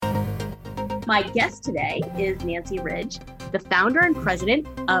My guest today is Nancy Ridge, the founder and president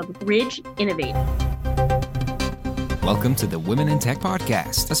of Ridge Innovative. Welcome to the Women in Tech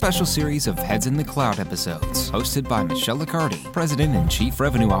Podcast, a special series of Heads in the Cloud episodes, hosted by Michelle Liccardi, President and Chief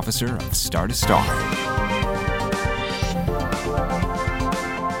Revenue Officer of Star to Star.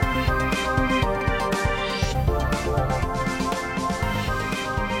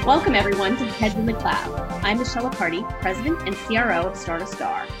 Welcome, everyone, to Heads in the Cloud. I'm Michelle Liccardi, President and CRO of Star to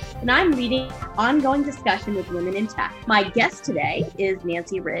Star, and I'm leading ongoing discussion with women in tech. My guest today is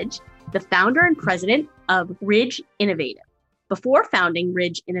Nancy Ridge, the founder and president of Ridge Innovative. Before founding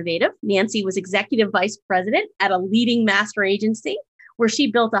Ridge Innovative, Nancy was executive vice president at a leading master agency where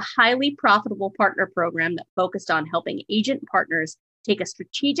she built a highly profitable partner program that focused on helping agent partners take a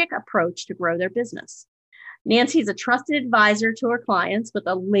strategic approach to grow their business. Nancy is a trusted advisor to her clients with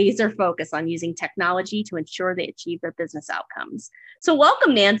a laser focus on using technology to ensure they achieve their business outcomes. So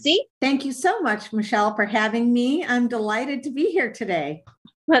welcome, Nancy. Thank you so much, Michelle, for having me. I'm delighted to be here today.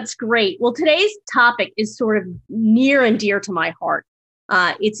 That's great. Well, today's topic is sort of near and dear to my heart.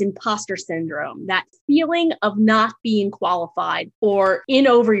 It's imposter syndrome, that feeling of not being qualified or in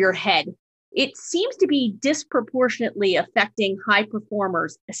over your head. It seems to be disproportionately affecting high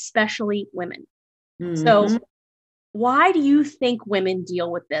performers, especially women. Mm-hmm. So why do you think women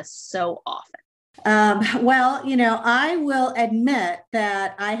deal with this so often? I will admit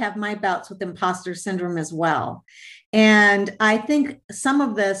that I have my bouts with imposter syndrome as well. And I think some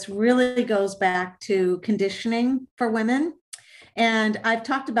of this really goes back to conditioning for women. And I've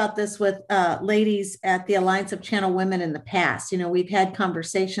talked about this with ladies at the Alliance of Channel Women in the past. We've had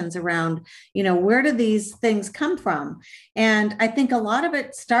conversations around, where do these things come from? And I think a lot of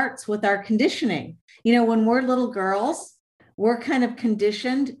it starts with our conditioning. When we're little girls, we're kind of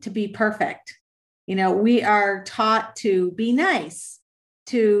conditioned to be perfect. We are taught to be nice,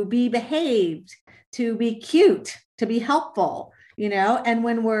 to be behaved, to be cute, to be helpful, and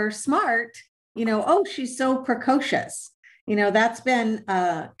when we're smart, oh, she's so precocious. That's been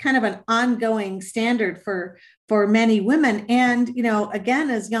kind of an ongoing standard for many women. And,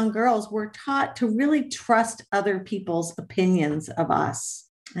 again, as young girls, we're taught to really trust other people's opinions of us.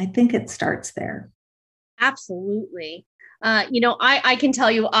 I think it starts there. Absolutely. I can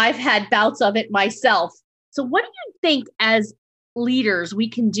tell you I've had bouts of it myself. So what do you think as leaders we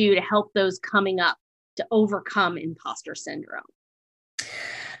can do to help those coming up to overcome imposter syndrome?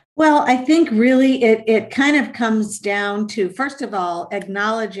 Well, I think really it kind of comes down to, first of all,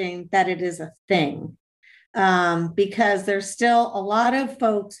 acknowledging that it is a thing, because there's still a lot of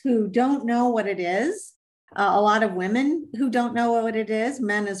folks who don't know what it is, a lot of women who don't know what it is,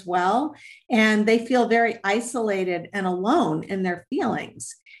 men as well, and they feel very isolated and alone in their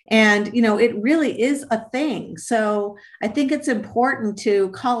feelings. And, it really is a thing. So I think it's important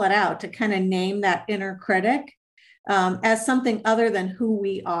to call it out, to kind of name that inner critic as something other than who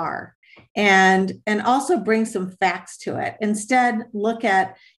we are, and also bring some facts to it. Instead, look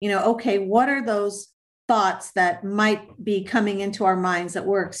at, okay, what are those thoughts that might be coming into our minds that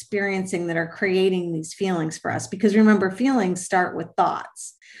we're experiencing that are creating these feelings for us? Because remember, feelings start with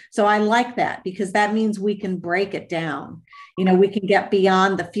thoughts. So I like that because that means we can break it down. We can get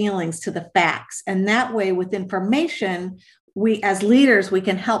beyond the feelings to the facts. And that way, with information, we as leaders, we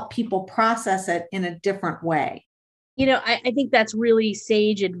can help people process it in a different way. I think that's really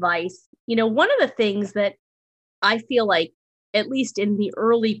sage advice. One of the things that I feel like, at least in the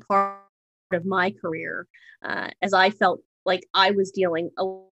early part of my career, as I felt like I was dealing a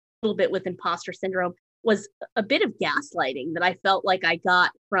little bit with imposter syndrome, was a bit of gaslighting that I felt like I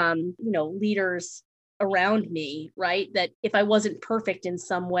got from, leaders around me, right? That if I wasn't perfect in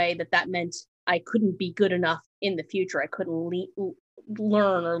some way, that meant I couldn't be good enough in the future. I couldn't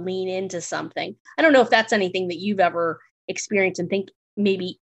learn or lean into something. I don't know if that's anything that you've ever experienced and think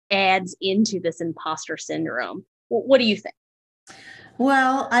maybe adds into this imposter syndrome. What do you think?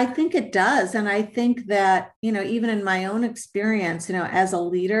 Well, I think it does. And I think that, even in my own experience, as a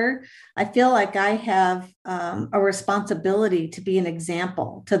leader, I feel like I have a responsibility to be an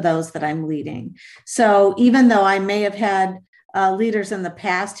example to those that I'm leading. So even though I may have had leaders in the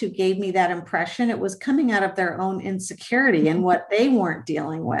past who gave me that impression, it was coming out of their own insecurity and what they weren't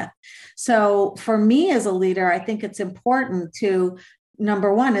dealing with. So for me as a leader, I think it's important to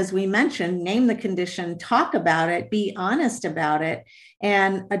number one, as we mentioned, name the condition, talk about it, be honest about it,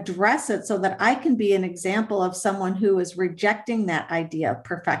 and address it so that I can be an example of someone who is rejecting that idea of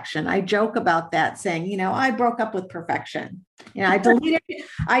perfection. I joke about that, saying, I broke up with perfection. I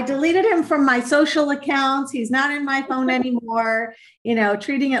deleted him from my social accounts. He's not in my phone anymore,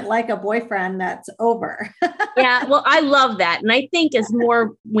 treating it like a boyfriend that's over. Yeah, well, I love that. And I think as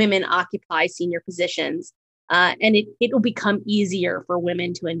more women occupy senior positions, and it will become easier for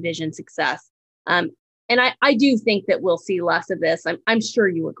women to envision success. And I do think that we'll see less of this. I'm sure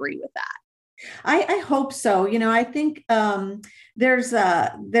you agree with that. I hope so. I think there's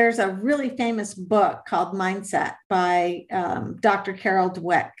a really famous book called Mindset by Dr. Carol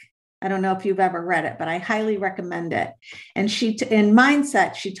Dweck. I don't know if you've ever read it, but I highly recommend it. And in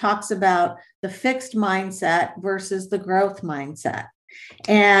Mindset, she talks about the fixed mindset versus the growth mindset.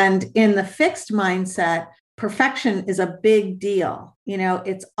 And in the fixed mindset, perfection is a big deal.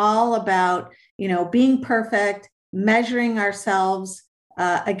 It's all about, being perfect, measuring ourselves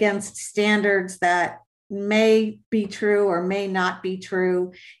against standards that may be true or may not be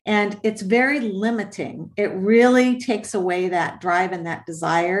true. And it's very limiting. It really takes away that drive and that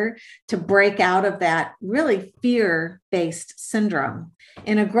desire to break out of that really fear-based syndrome.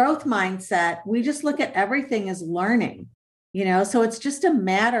 In a growth mindset, we just look at everything as learning. So it's just a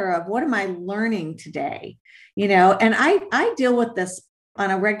matter of what am I learning today? And I deal with this on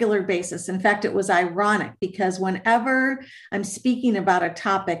a regular basis. In fact, it was ironic because whenever I'm speaking about a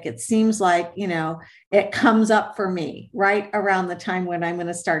topic, it seems like, it comes up for me right around the time when I'm going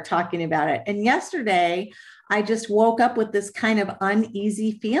to start talking about it. And yesterday, I just woke up with this kind of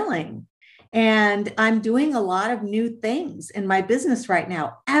uneasy feeling. And I'm doing a lot of new things in my business right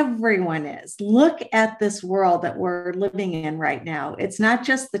now. Everyone is. Look at this world that we're living in right now. It's not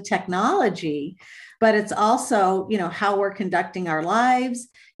just the technology, but it's also, how we're conducting our lives,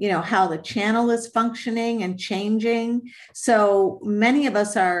 how the channel is functioning and changing. So many of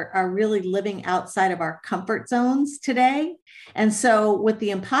us are really living outside of our comfort zones today. And so with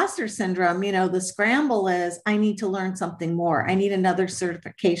the imposter syndrome, the scramble is, I need to learn something more. I need another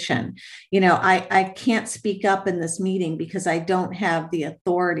certification. I can't speak up in this meeting because I don't have the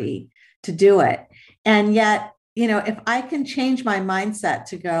authority to do it. And yet, if I can change my mindset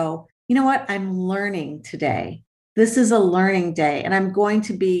to go, you know what, I'm learning today. This is a learning day, and I'm going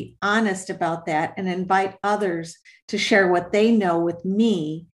to be honest about that and invite others to share what they know with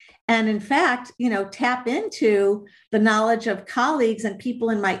me. And in fact, tap into the knowledge of colleagues and people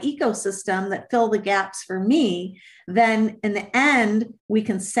in my ecosystem that fill the gaps for me. Then in the end, we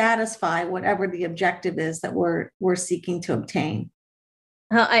can satisfy whatever the objective is that we're seeking to obtain.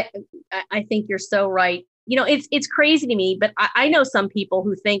 I think you're so right. It's crazy to me, but I know some people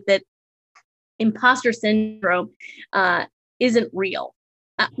who think that imposter syndrome isn't real.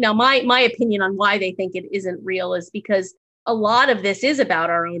 Now, my opinion on why they think it isn't real is because a lot of this is about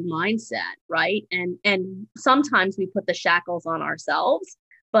our own mindset, right? And sometimes we put the shackles on ourselves,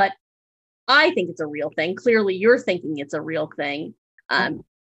 but I think it's a real thing. Clearly, you're thinking it's a real thing. I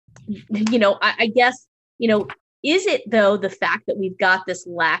guess, is it though the fact that we've got this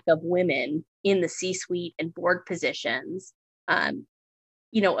lack of women in the C-suite and board positions, a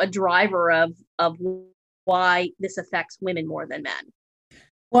driver of why this affects women more than men?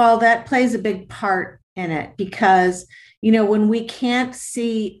 Well, that plays a big part in it because, when we can't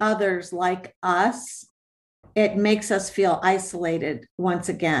see others like us, it makes us feel isolated once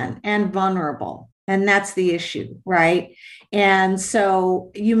again and vulnerable. And that's the issue, right? And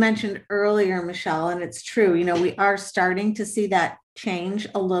so you mentioned earlier, Michelle, and it's true, we are starting to see that change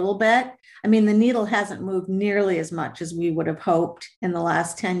a little bit. I mean, the needle hasn't moved nearly as much as we would have hoped in the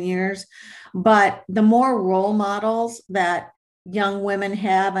last 10 years, but the more role models that young women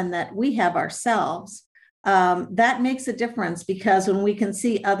have and that we have ourselves, that makes a difference because when we can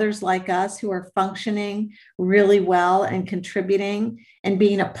see others like us who are functioning really well and contributing and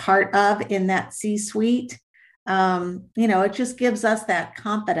being a part of in that C-suite, it just gives us that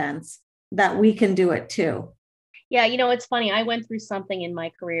confidence that we can do it too. Yeah, it's funny. I went through something in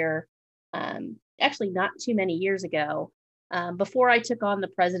my career, actually not too many years ago, before I took on the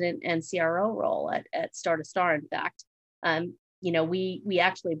president and CRO role at Star2Star, in fact. We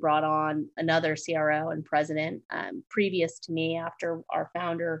actually brought on another CRO and president previous to me after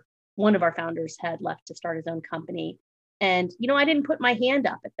one of our founders had left to start his own company. And, I didn't put my hand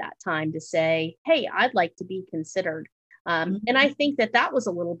up at that time to say, hey, I'd like to be considered. And I think that was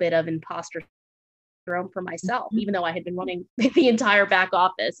a little bit of imposter syndrome for myself, even though I had been running the entire back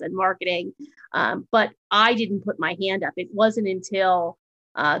office and marketing. But I didn't put my hand up. It wasn't until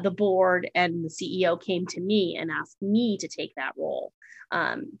the board and the CEO came to me and asked me to take that role.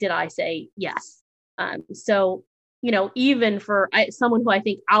 Did I say yes? So, even for someone who I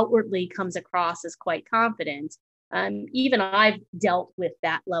think outwardly comes across as quite confident, even I've dealt with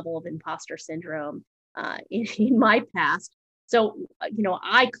that level of imposter syndrome in my past. So,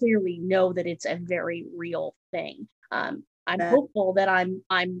 I clearly know that it's a very real thing. I'm hopeful that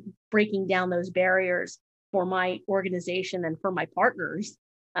I'm breaking down those barriers for my organization and for my partners,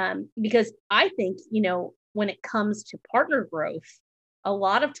 because I think, when it comes to partner growth, a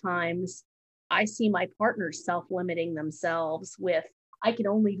lot of times I see my partners self-limiting themselves with, I can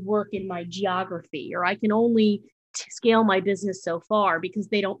only work in my geography, or I can only scale my business so far, because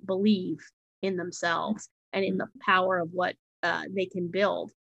they don't believe in themselves and in the power of what they can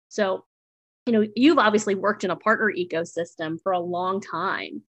build. So, you've obviously worked in a partner ecosystem for a long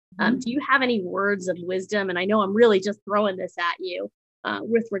time. Do you have any words of wisdom? And I know I'm really just throwing this at you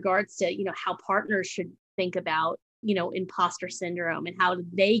with regards to, how partners should think about, imposter syndrome and how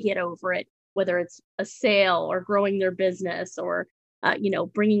they get over it, whether it's a sale or growing their business or,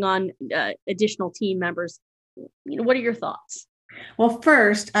 bringing on additional team members. What are your thoughts? Well,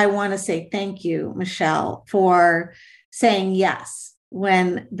 first, I want to say thank you, Michelle, for saying yes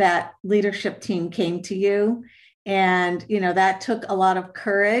when that leadership team came to you. And, that took a lot of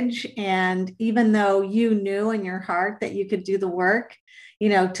courage. And even though you knew in your heart that you could do the work,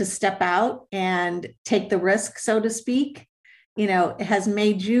 to step out and take the risk, so to speak, it has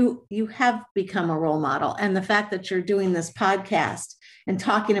made you have become a role model. And the fact that you're doing this podcast and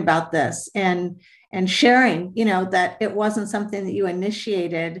talking about this and sharing, that it wasn't something that you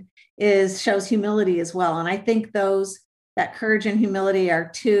initiated shows humility as well. And I think that courage and humility are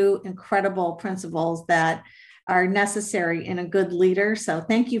two incredible principles that are necessary in a good leader. So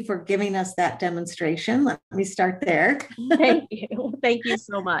thank you for giving us that demonstration. Let me start there. Thank you. Thank you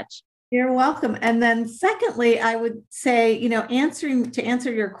so much. You're welcome. And then secondly, I would say, to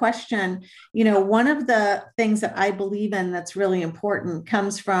answer your question, one of the things that I believe in that's really important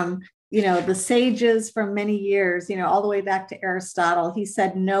comes from, the sages from many years, all the way back to Aristotle. He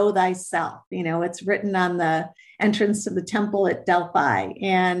said, know thyself. It's written on the entrance to the temple at Delphi.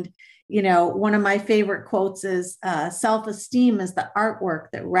 And, one of my favorite quotes is, self-esteem is the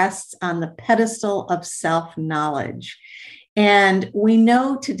artwork that rests on the pedestal of self-knowledge. And we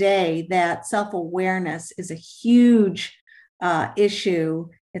know today that self-awareness is a huge issue.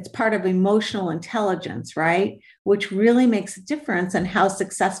 It's part of emotional intelligence, right? Which really makes a difference in how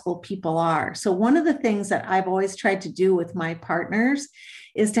successful people are. So one of the things that I've always tried to do with my partners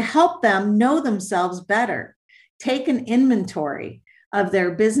is to help them know themselves better, take an inventory of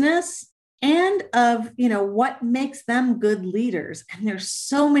their business and of, what makes them good leaders. And there's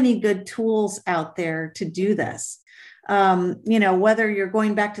so many good tools out there to do this. Whether you're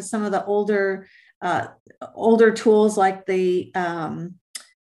going back to some of the older tools like the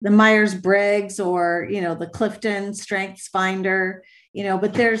Myers-Briggs or, the Clifton Strengths Finder,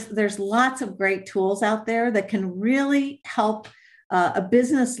 but there's lots of great tools out there that can really help a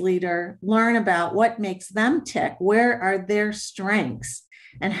business leader learn about what makes them tick, where are their strengths,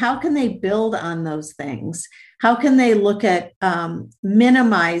 and how can they build on those things? How can they look at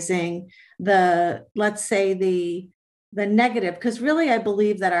minimizing let's say the negative? Because really, I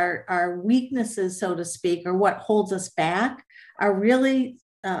believe that our weaknesses, so to speak, or what holds us back, are really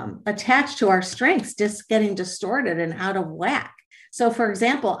attached to our strengths, just getting distorted and out of whack. So, for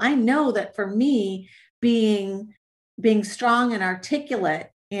example, I know that for me, being strong and articulate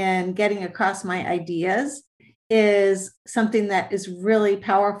and getting across my ideas is something that is really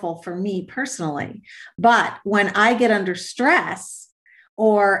powerful for me personally. But when I get under stress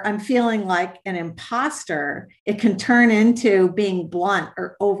or I'm feeling like an imposter, it can turn into being blunt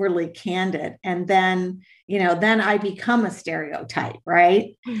or overly candid. And then, then I become a stereotype,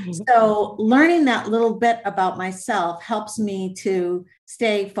 right? Mm-hmm. So learning that little bit about myself helps me to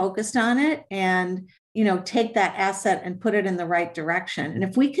stay focused on it and, take that asset and put it in the right direction. And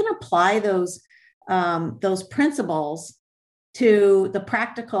if we can apply those principles to the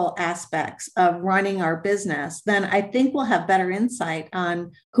practical aspects of running our business, then I think we'll have better insight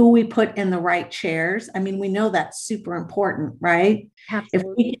on who we put in the right chairs. I mean, we know that's super important, right?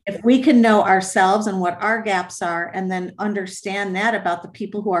 Absolutely. If we can know ourselves and what our gaps are, and then understand that about the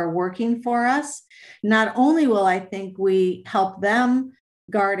people who are working for us, not only will I think we help them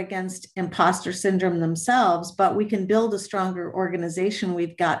guard against imposter syndrome themselves, but we can build a stronger organization.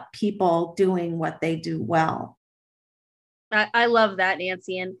 We've got people doing what they do well. I love that,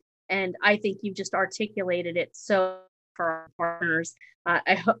 Nancy. And I think you've just articulated it so for our partners.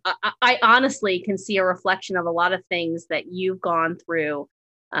 I honestly can see a reflection of a lot of things that you've gone through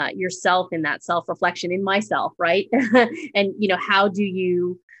yourself in that self-reflection in myself, right? And, how do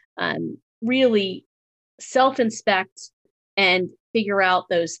you really self-inspect and figure out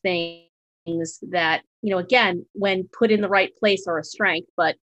those things that, again, when put in the right place are a strength,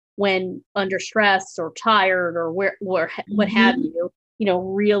 but when under stress or tired or what have you,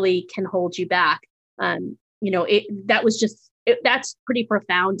 really can hold you back. That's pretty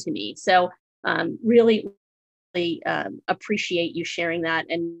profound to me. So really appreciate you sharing that.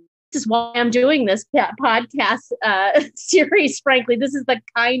 And this is why I'm doing this podcast series. Frankly, this is the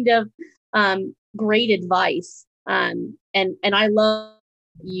kind of great advice. And I love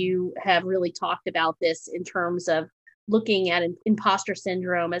you have really talked about this in terms of looking at imposter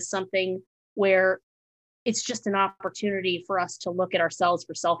syndrome as something where it's just an opportunity for us to look at ourselves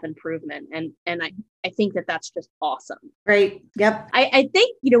for self-improvement. And I think that's just awesome. Great. Yep. I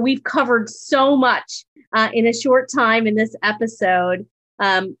think, we've covered so much in a short time in this episode.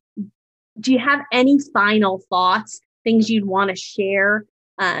 Do you have any final thoughts, things you'd want to share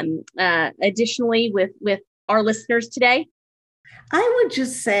additionally with our listeners today? I would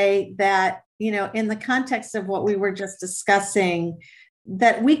just say that, in the context of what we were just discussing,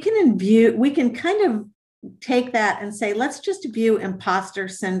 that we can kind of take that and say, let's just view imposter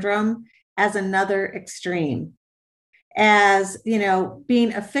syndrome as another extreme, as,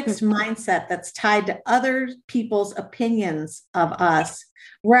 being a fixed mindset that's tied to other people's opinions of us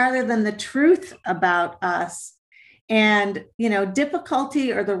rather than the truth about us. And,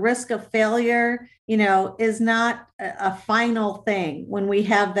 difficulty or the risk of failure, is not a final thing when we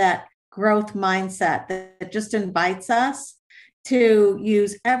have that growth mindset that just invites us to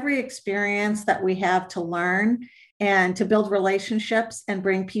use every experience that we have to learn and to build relationships and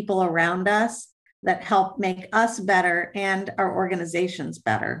bring people around us that help make us better and our organizations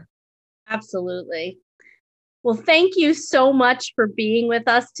better. Absolutely. Well, thank you so much for being with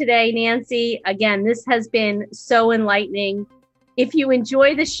us today, Nancy. Again, this has been so enlightening. If you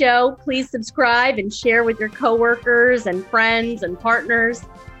enjoy the show, please subscribe and share with your coworkers and friends and partners.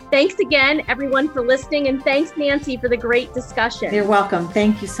 Thanks again, everyone, for listening. And thanks, Nancy, for the great discussion. You're welcome.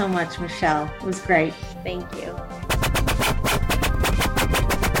 Thank you so much, Michelle. It was great. Thank you.